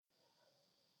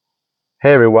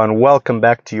Hey everyone, welcome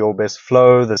back to Your Best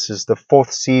Flow. This is the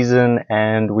fourth season,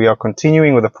 and we are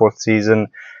continuing with the fourth season.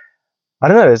 I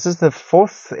don't know, is this the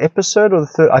fourth episode or the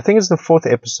third? I think it's the fourth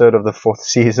episode of the fourth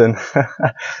season.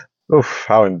 Oof,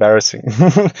 how embarrassing.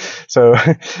 So,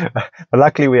 but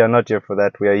luckily we are not here for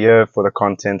that. We are here for the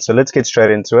content. So let's get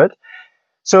straight into it.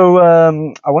 So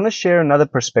I want to share another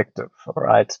perspective, all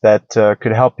right, that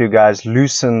could help you guys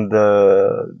loosen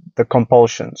the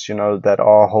compulsions, that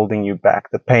are holding you back,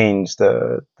 the pains,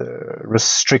 the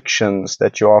restrictions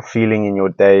that you are feeling in your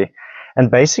day.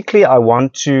 And basically, I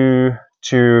want to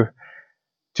to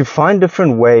find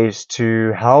different ways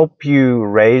to help you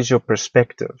raise your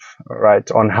perspective,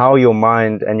 right, on how your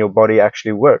mind and your body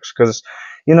actually works. Because,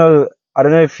 I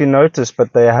don't know if you noticed,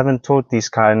 but they haven't taught these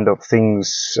kind of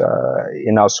things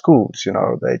in our schools.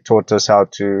 They taught us how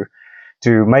to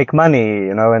make money,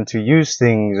 and to use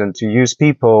things and to use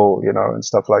people, and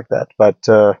stuff like that. But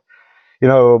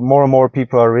more and more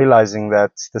people are realizing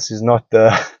that this is not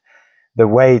the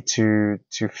way to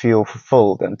feel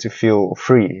fulfilled and to feel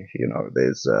free.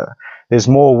 There's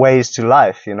more ways to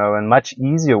life, and much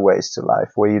easier ways to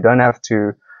life where you don't have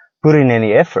to put in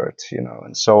any effort,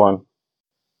 and so on.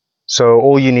 So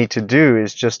all you need to do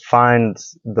is just find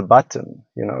the button,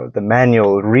 the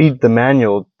manual, read the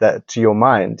manual that to your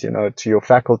mind, to your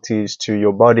faculties, to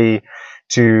your body,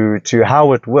 to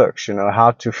how it works,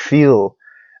 how to feel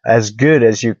as good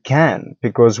as you can,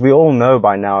 because we all know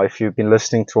by now, if you've been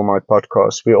listening to my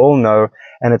podcast, we all know,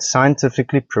 and it's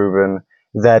scientifically proven,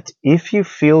 that if you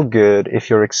feel good, if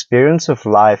your experience of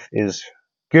life is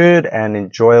good and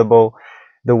enjoyable,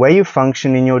 the way you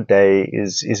function in your day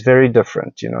is very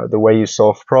different. The way you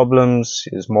solve problems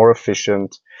is more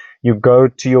efficient. You go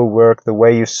to your work, the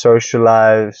way you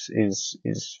socialize is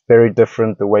very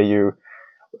different. The way you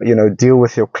deal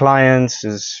with your clients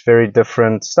is very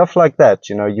different. Stuff like that.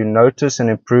 You notice an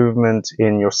improvement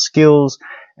in your skills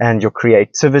and your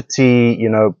creativity,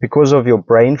 because of your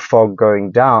brain fog going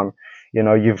down.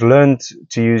 You've learned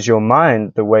to use your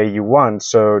mind the way you want.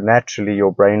 So naturally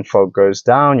your brain fog goes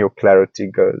down, your clarity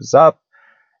goes up,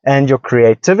 and your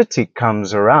creativity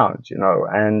comes around,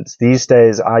 and these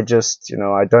days I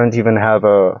don't even have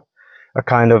a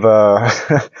kind of a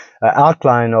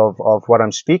outline of what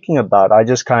I'm speaking about. I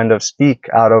just kind of speak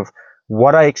out of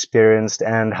what I experienced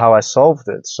and how I solved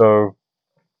it. So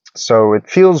it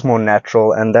feels more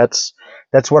natural, and that's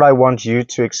what I want you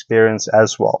to experience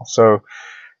as well. So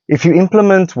if you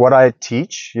implement what I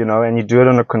teach, and you do it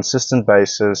on a consistent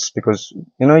basis, because,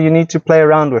 you need to play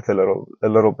around with a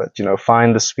little bit,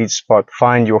 find the sweet spot,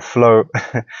 find your flow,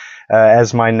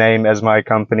 as my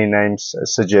company name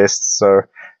suggests. So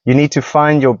you need to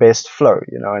find your best flow,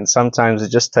 and sometimes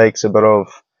it just takes a bit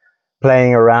of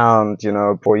playing around,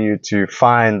 for you to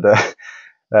find the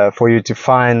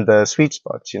sweet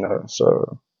spot,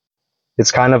 so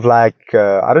it's kind of like,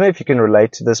 I don't know if you can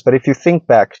relate to this, but if you think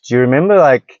back, do you remember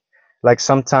like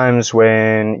sometimes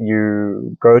when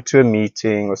you go to a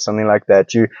meeting or something like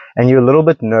that, you're a little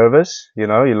bit nervous,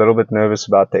 you're a little bit nervous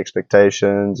about the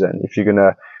expectations and if you're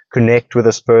gonna connect with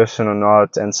this person or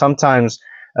not. And sometimes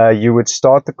you would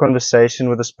start the conversation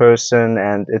with this person,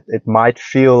 and it might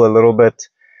feel a little bit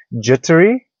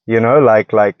jittery,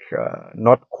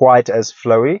 not quite as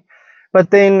flowy. But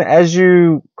then as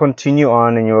you continue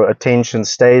on and your attention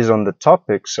stays on the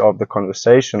topics of the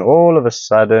conversation, all of a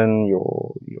sudden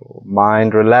your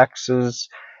mind relaxes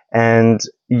and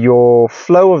your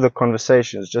flow of the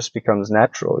conversations just becomes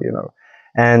natural,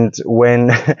 And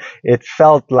when it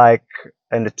felt like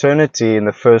an eternity in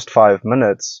the first 5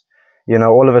 minutes,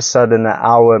 all of a sudden an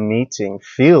hour meeting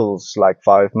feels like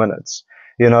 5 minutes,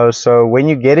 So when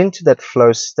you get into that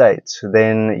flow state,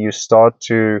 then you start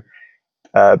to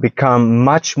become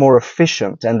much more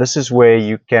efficient. And this is where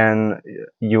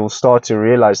you'll start to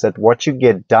realize that what you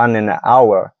get done in an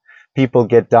hour, people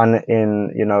get done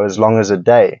in, as long as a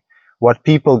day. What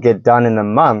people get done in a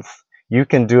month, you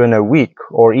can do in a week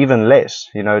or even less,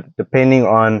 depending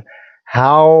on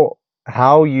how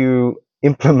you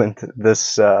implement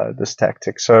this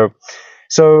tactic.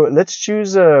 So let's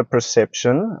choose a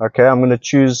perception. Okay, I'm going to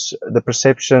choose the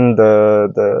perception,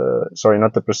 sorry,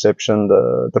 not the perception,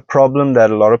 the problem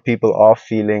that a lot of people are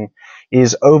feeling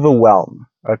is overwhelm.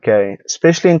 Okay,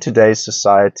 especially in today's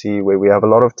society where we have a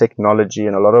lot of technology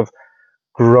and a lot of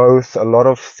growth, a lot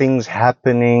of things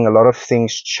happening, a lot of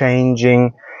things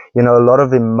changing, a lot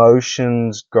of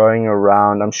emotions going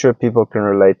around. I'm sure people can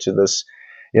relate to this.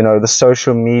 The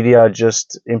social media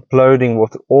just imploding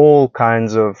with all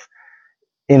kinds of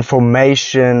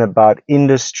information about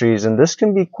industries, and this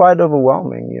can be quite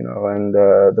overwhelming, and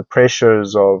the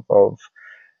pressures of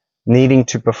needing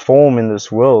to perform in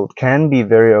this world can be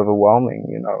very overwhelming,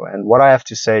 and what I have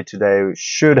to say today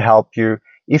should help you.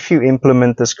 If you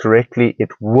implement this correctly, it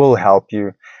will help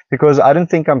you, because I don't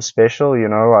think I'm special,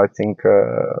 I think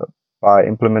by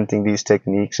implementing these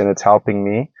techniques and it's helping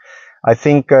me, I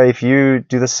think if you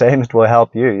do the same, it will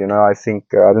help you. I think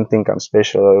I don't think I'm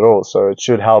special at all, so it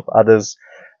should help others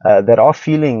that are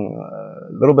feeling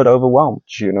a little bit overwhelmed.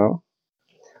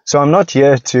 So I'm not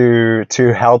here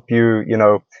to help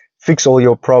you, fix all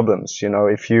your problems.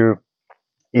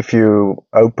 If you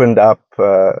opened up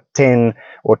 10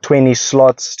 or 20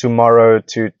 slots tomorrow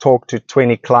to talk to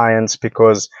 20 clients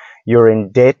because you're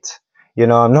in debt,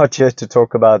 I'm not here to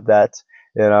talk about that.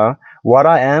 What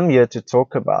I am here to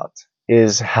talk about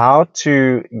is how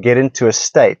to get into a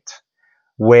state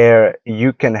where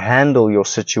you can handle your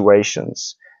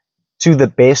situations to the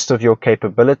best of your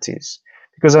capabilities.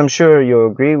 Because I'm sure you'll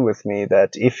agree with me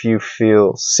that if you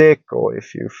feel sick, or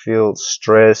if you feel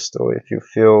stressed, or if you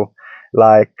feel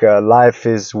like life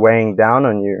is weighing down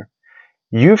on you,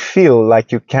 you feel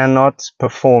like you cannot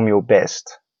perform your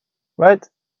best, right?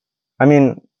 I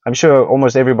mean, I'm sure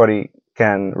almost everybody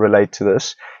can relate to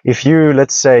this. If you,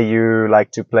 let's say you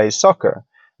like to play soccer,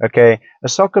 okay, a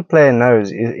soccer player knows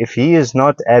if he is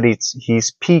not at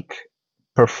his peak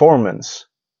performance,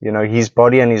 his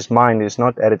body and his mind is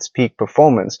not at its peak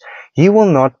performance, he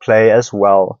will not play as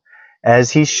well as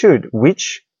he should,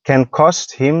 which can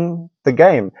cost him the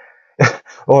game,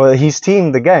 or his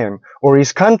team the game, or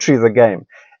his country the game.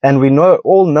 And we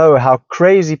all know how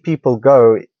crazy people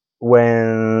go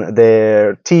when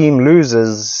their team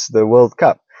loses the World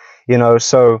Cup.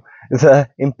 So the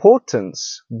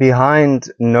importance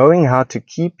behind knowing how to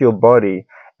keep your body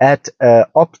at an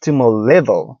optimal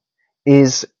level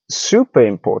is super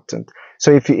important.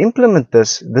 So if you implement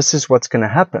this, this is what's going to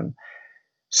happen.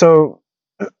 So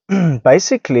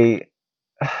basically,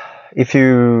 if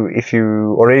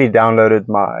you already downloaded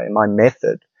my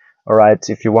method, all right,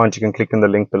 if you want, you can click on the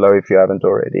link below if you haven't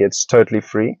already. It's totally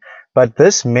free. But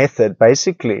this method,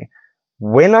 basically,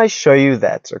 when I show you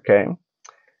that, okay,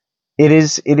 it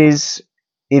is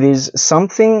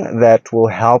something that will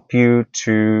help you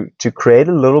to create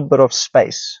a little bit of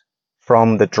space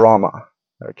from the drama.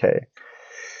 Okay.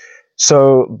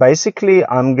 So basically,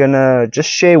 I'm gonna just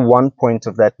share one point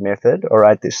of that method. All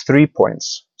right, there's 3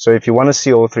 points. So if you want to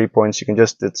see all 3 points, you can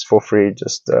it's for free.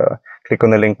 Just click on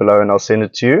the link below and I'll send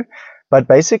it to you. But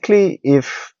basically,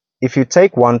 if you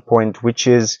take one point, which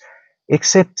is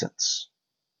acceptance,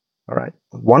 all right,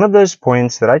 one of those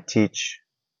points that I teach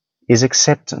is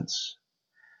acceptance.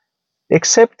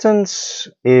 Acceptance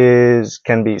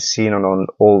can be seen on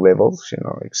all levels.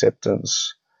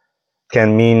 Acceptance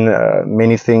can mean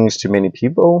many things to many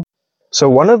people. So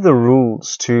one of the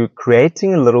rules to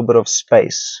creating a little bit of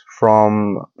space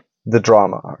from the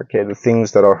drama, okay, the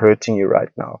things that are hurting you right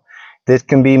now, there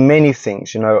can be many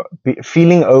things.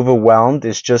 Feeling overwhelmed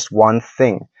is just one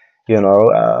thing,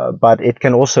 but it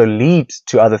can also lead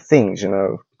to other things,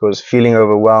 because feeling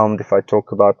overwhelmed, if I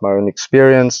talk about my own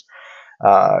experience,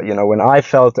 when I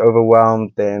felt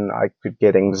overwhelmed, then I could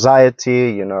get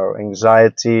anxiety.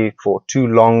 Anxiety for too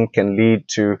long can lead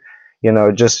to,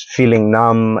 just feeling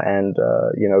numb and,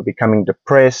 becoming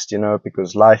depressed,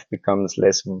 because life becomes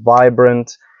less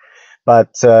vibrant.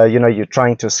 But, you're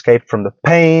trying to escape from the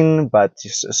pain,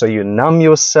 so you numb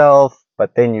yourself,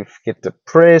 but then you get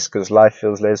depressed because life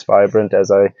feels less vibrant,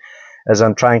 as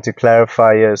I'm trying to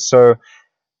clarify here. So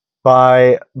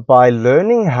by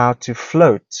learning how to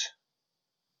float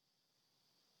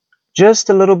just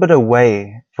a little bit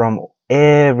away from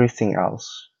everything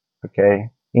else, okay,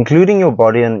 including your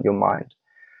body and your mind.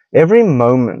 Every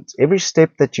moment, every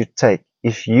step that you take,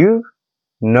 if you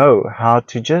know how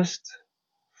to just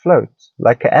float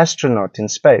like an astronaut in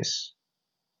space,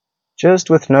 just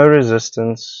with no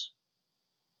resistance,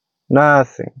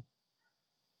 nothing,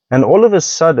 and all of a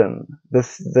sudden,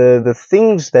 the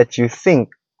things that you think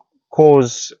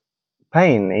cause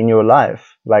pain in your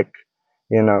life, like,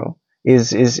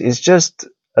 is just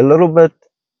a little bit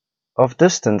of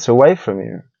distance away from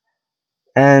you.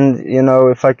 And,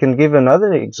 if I can give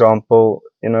another example,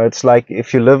 it's like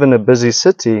if you live in a busy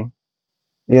city,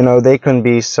 there can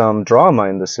be some drama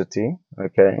in the city,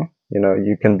 okay?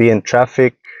 You can be in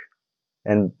traffic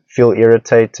and feel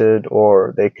irritated,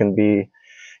 or there can be,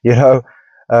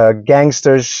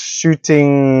 gangsters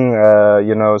shooting,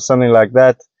 something like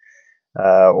that.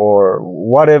 Or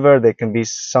whatever. There can be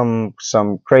some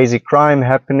crazy crime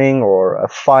happening, or a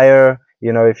fire.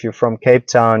 If you're from Cape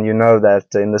Town, you know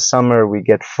that in the summer we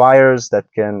get fires that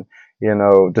can,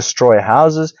 destroy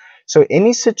houses. So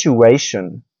any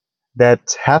situation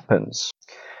that happens,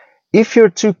 if you're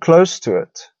too close to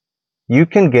it, you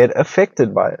can get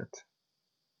affected by it.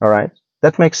 All right.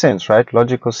 That makes sense, right?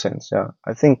 Logical sense. Yeah.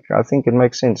 I think it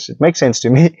makes sense. It makes sense to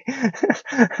me.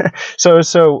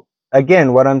 So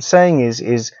again, what I'm saying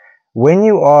is when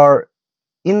you are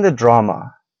in the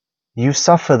drama, you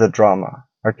suffer the drama.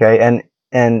 Okay.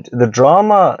 And the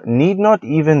drama need not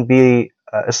even be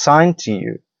assigned to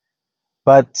you,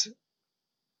 but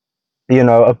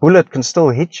a bullet can still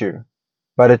hit you,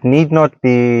 but it need not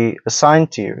be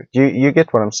assigned to you. You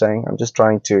get what I'm saying? I'm just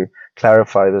trying to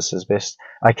clarify this as best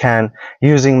I can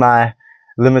using my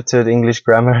limited English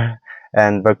grammar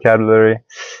and vocabulary.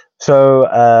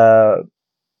 So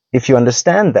if you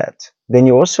understand that, then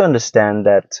you also understand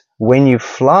that when you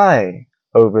fly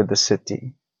over the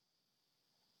city,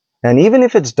 and even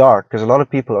if it's dark, because a lot of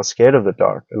people are scared of the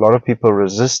dark, a lot of people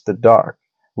resist the dark,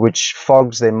 which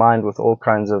fogs their mind with all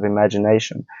kinds of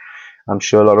imagination. I'm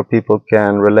sure a lot of people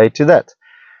can relate to that.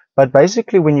 But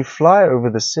basically, when you fly over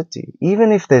the city,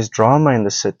 even if there's drama in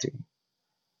the city,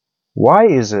 why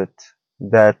is it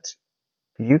that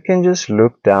you can just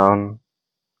look down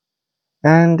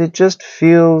and it just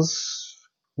feels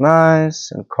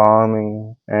nice and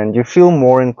calming and you feel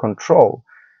more in control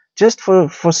just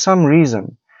for some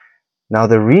reason? Now,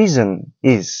 the reason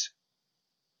is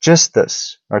just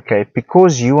this, okay?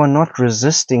 Because you are not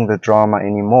resisting the drama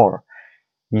anymore.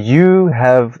 You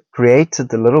have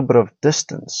created a little bit of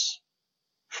distance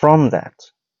from that.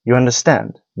 You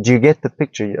understand? Do you get the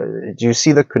picture? Do you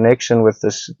see the connection with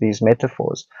these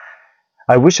metaphors?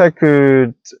 I wish I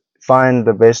could find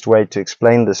the best way to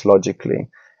explain this logically,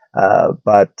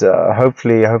 but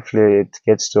hopefully it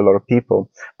gets to a lot of people.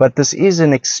 But this is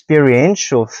an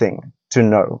experiential thing to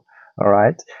know, all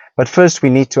right? But first we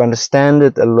need to understand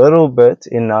it a little bit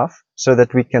enough so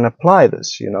that we can apply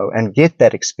this, and get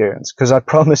that experience. Because I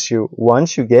promise you,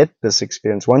 once you get this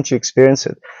experience, once you experience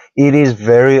it, it is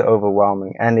very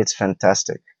overwhelming and it's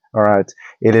fantastic. All right.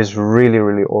 It is really,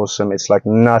 really awesome. It's like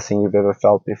nothing you've ever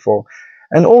felt before.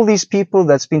 And all these people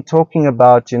that's been talking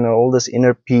about, all this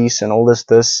inner peace and all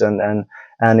this and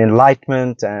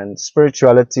enlightenment and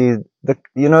spirituality,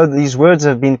 these words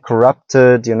have been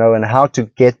corrupted, and how to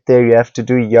get there, you have to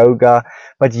do yoga.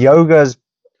 But yoga's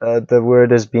the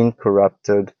word has been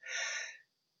corrupted.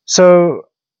 So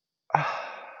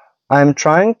I'm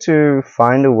trying to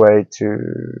find a way to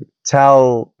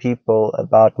tell people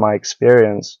about my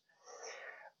experience,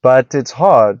 but it's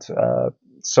hard.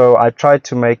 So I try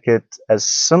to make it as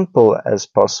simple as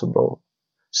possible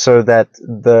so that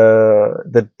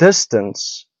the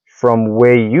distance from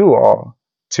where you are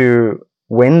to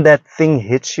when that thing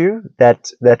hits you,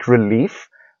 that relief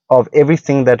of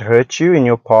everything that hurt you in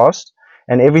your past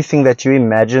and everything that you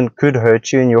imagine could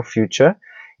hurt you in your future,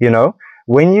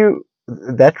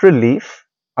 that relief,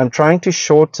 I'm trying to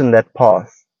shorten that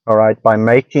path, all right, by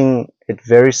making it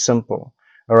very simple,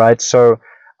 all right? So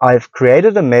I've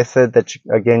created a method that,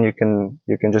 again,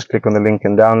 you can just click on the link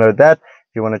and download that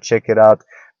if you want to check it out.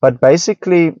 But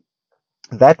basically,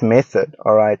 that method,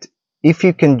 all right, if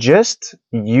you can just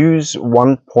use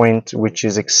one point, which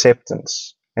is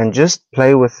acceptance, and just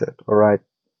play with it, all right,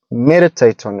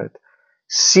 meditate on it,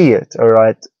 see it, all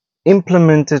right,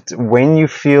 implement it when you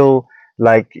feel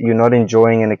like you're not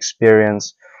enjoying an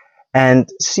experience, and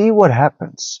see what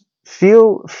happens.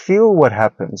 Feel what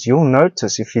happens. You'll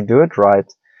notice if you do it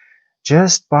right,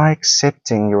 just by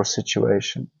accepting your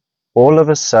situation, all of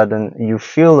a sudden you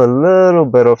feel a little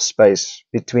bit of space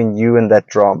between you and that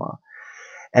drama.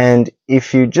 And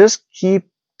if you just keep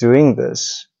doing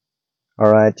this,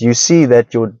 all right, you see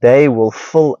that your day will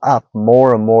fill up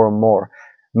more and more and more.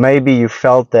 Maybe you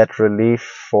felt that relief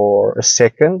for a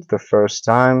second the first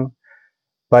time,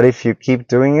 but if you keep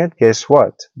doing it, guess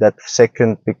what? That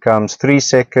second becomes 3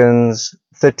 seconds,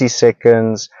 30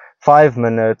 seconds, 5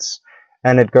 minutes,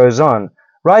 and it goes on.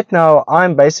 Right now,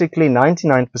 I'm basically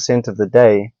 99% of the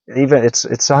day, even it's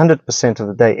 100% of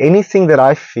the day. Anything that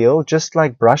I feel just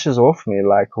like brushes off me,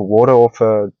 like water off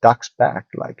a duck's back,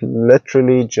 like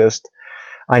literally just,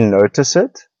 I notice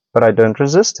it, but I don't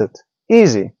resist it.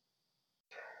 Easy.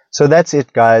 So that's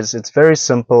it, guys. It's very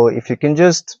simple. If you can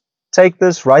just take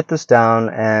this, write this down,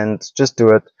 and just do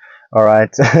it. All right.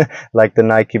 Like the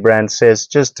Nike brand says,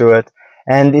 just do it.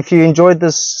 And if you enjoyed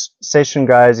this session,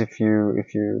 guys, if you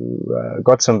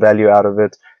got some value out of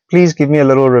it, please give me a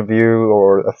little review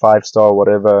or a 5-star,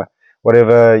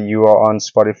 whatever you are on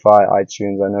Spotify,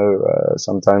 iTunes. I know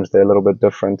sometimes they're a little bit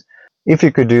different. If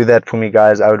you could do that for me,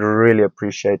 guys, I would really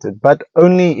appreciate it. But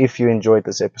only if you enjoyed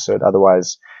this episode.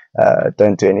 Otherwise,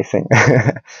 don't do anything.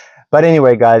 But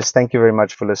anyway, guys, thank you very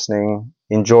much for listening.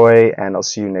 Enjoy, and I'll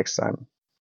see you next time.